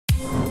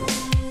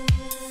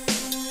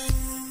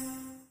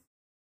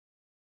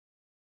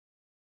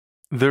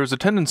There's a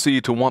tendency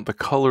to want the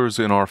colors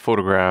in our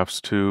photographs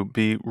to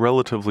be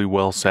relatively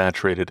well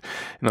saturated.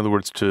 In other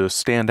words, to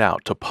stand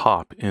out, to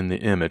pop in the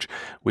image.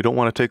 We don't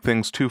want to take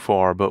things too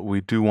far, but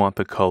we do want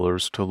the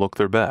colors to look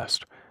their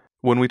best.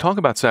 When we talk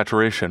about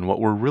saturation, what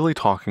we're really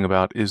talking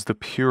about is the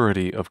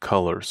purity of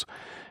colors.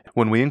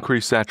 When we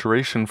increase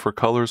saturation for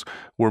colors,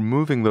 we're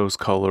moving those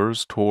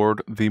colors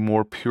toward the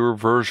more pure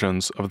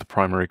versions of the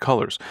primary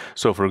colors.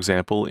 So, for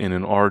example, in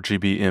an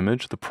RGB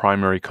image, the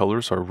primary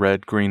colors are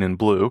red, green, and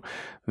blue.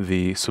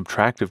 The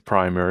subtractive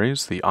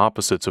primaries, the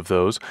opposites of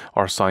those,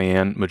 are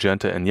cyan,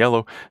 magenta, and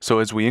yellow. So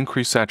as we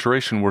increase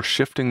saturation, we're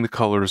shifting the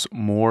colors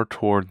more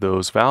toward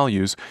those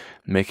values,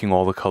 making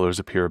all the colors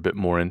appear a bit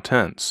more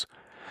intense.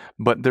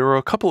 But there are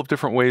a couple of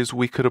different ways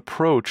we could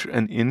approach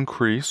an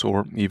increase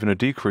or even a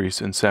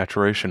decrease in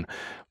saturation.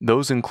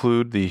 Those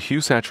include the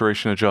hue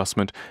saturation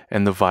adjustment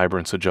and the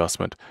vibrance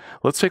adjustment.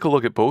 Let's take a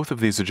look at both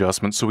of these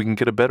adjustments so we can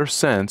get a better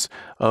sense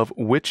of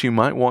which you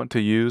might want to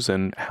use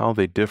and how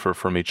they differ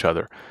from each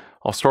other.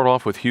 I'll start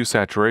off with hue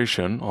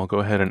saturation. I'll go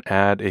ahead and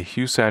add a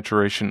hue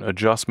saturation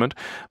adjustment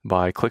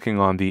by clicking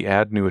on the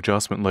Add New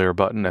Adjustment Layer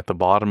button at the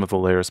bottom of the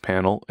Layers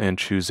panel and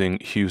choosing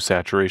Hue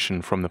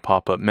Saturation from the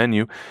pop-up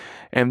menu.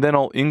 And then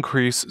I'll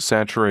increase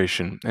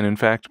saturation. And in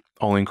fact,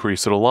 I'll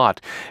increase it a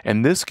lot.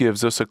 And this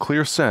gives us a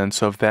clear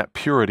sense of that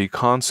purity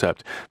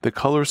concept. The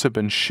colors have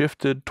been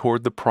shifted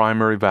toward the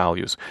primary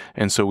values.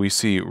 And so we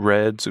see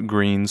reds,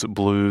 greens,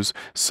 blues,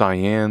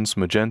 cyans,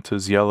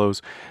 magentas,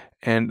 yellows,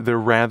 and they're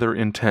rather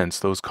intense.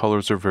 Those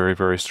colors are very,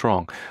 very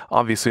strong.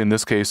 Obviously, in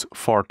this case,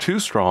 far too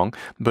strong,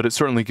 but it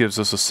certainly gives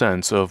us a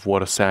sense of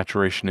what a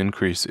saturation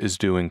increase is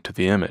doing to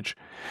the image.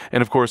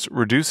 And of course,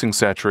 reducing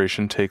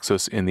saturation takes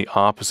us in the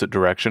opposite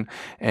direction,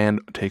 and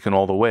taken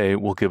all the way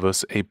will give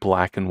us a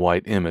black and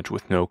white image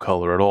with no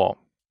color at all.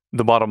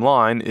 The bottom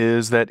line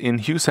is that in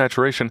hue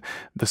saturation,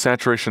 the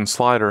saturation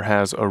slider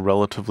has a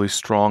relatively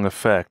strong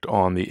effect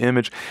on the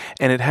image,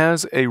 and it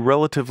has a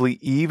relatively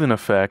even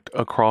effect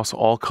across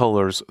all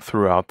colors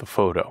throughout the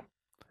photo.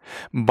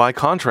 By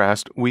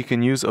contrast, we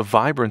can use a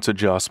vibrance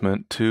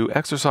adjustment to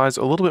exercise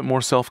a little bit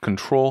more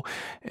self-control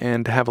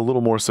and have a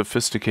little more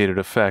sophisticated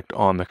effect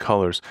on the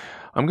colors.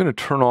 I'm going to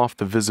turn off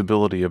the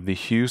visibility of the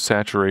hue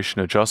saturation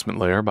adjustment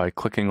layer by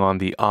clicking on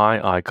the eye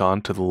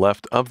icon to the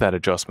left of that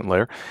adjustment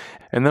layer,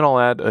 and then I'll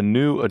add a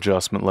new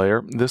adjustment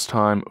layer, this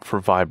time for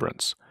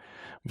vibrance.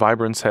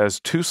 Vibrance has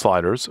two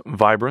sliders,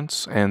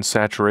 vibrance and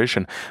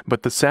saturation,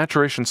 but the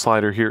saturation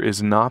slider here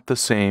is not the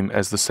same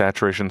as the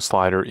saturation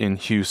slider in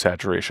hue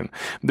saturation.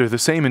 They're the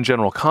same in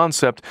general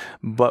concept,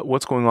 but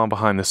what's going on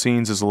behind the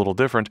scenes is a little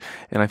different,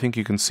 and I think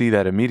you can see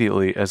that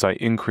immediately as I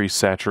increase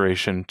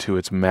saturation to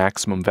its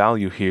maximum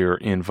value here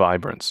in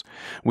vibrance.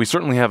 We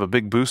certainly have a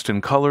big boost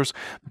in colors,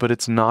 but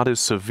it's not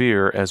as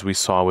severe as we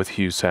saw with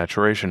hue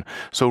saturation.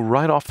 So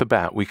right off the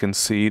bat, we can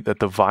see that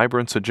the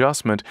vibrance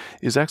adjustment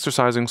is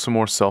exercising some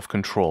more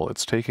self-control.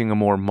 It's taking a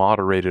more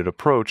moderated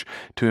approach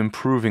to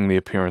improving the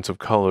appearance of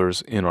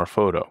colors in our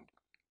photo.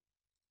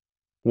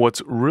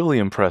 What's really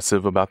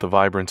impressive about the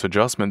vibrance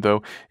adjustment,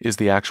 though, is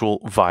the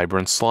actual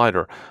vibrance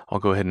slider. I'll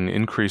go ahead and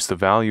increase the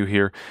value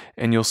here,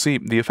 and you'll see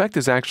the effect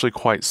is actually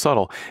quite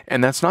subtle.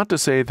 And that's not to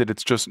say that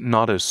it's just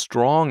not as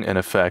strong an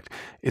effect,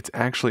 it's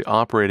actually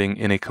operating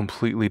in a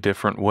completely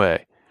different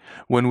way.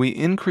 When we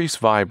increase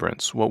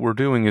vibrance, what we're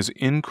doing is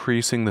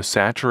increasing the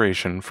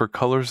saturation for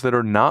colors that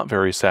are not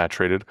very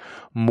saturated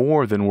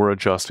more than we're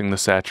adjusting the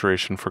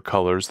saturation for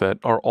colors that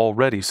are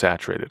already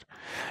saturated.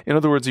 In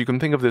other words, you can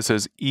think of this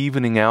as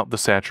evening out the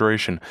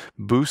saturation,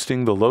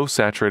 boosting the low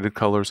saturated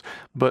colors,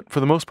 but for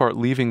the most part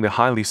leaving the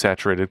highly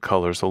saturated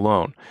colors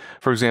alone.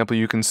 For example,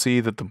 you can see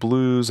that the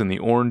blues and the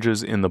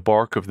oranges in the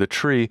bark of the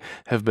tree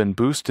have been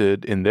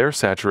boosted in their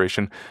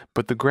saturation,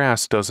 but the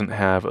grass doesn't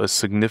have a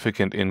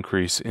significant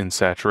increase in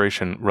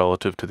saturation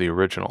relative to the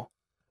original.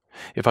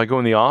 If I go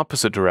in the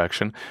opposite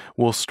direction,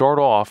 we'll start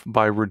off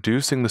by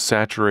reducing the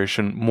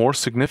saturation more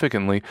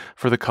significantly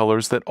for the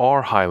colors that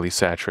are highly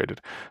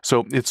saturated.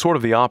 So it's sort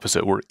of the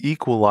opposite. We're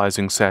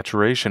equalizing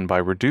saturation by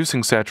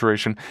reducing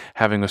saturation,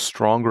 having a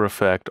stronger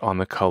effect on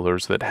the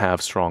colors that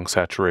have strong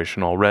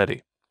saturation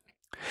already.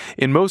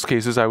 In most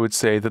cases, I would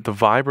say that the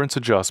vibrance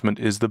adjustment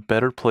is the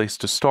better place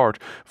to start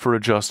for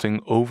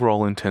adjusting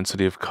overall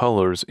intensity of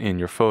colors in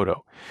your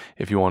photo.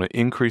 If you want to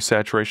increase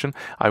saturation,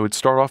 I would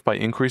start off by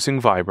increasing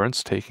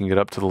vibrance, taking it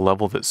up to the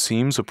level that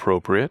seems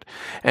appropriate,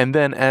 and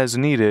then as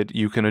needed,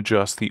 you can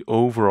adjust the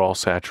overall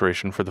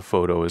saturation for the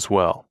photo as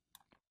well.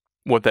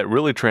 What that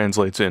really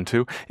translates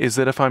into is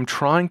that if I'm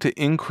trying to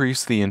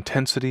increase the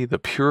intensity, the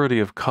purity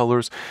of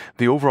colors,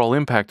 the overall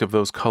impact of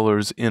those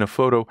colors in a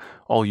photo,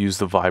 I'll use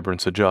the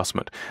vibrance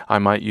adjustment. I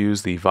might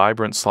use the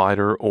vibrance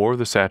slider or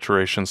the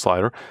saturation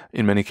slider.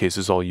 In many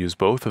cases, I'll use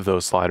both of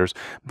those sliders,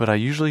 but I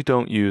usually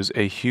don't use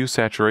a hue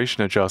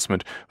saturation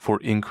adjustment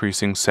for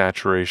increasing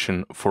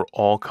saturation for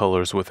all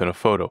colors within a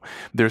photo.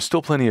 There's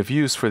still plenty of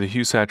use for the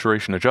hue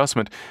saturation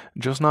adjustment,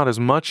 just not as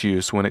much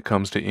use when it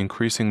comes to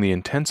increasing the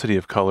intensity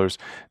of colors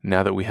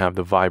now that we have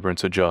the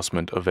vibrance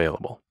adjustment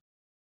available.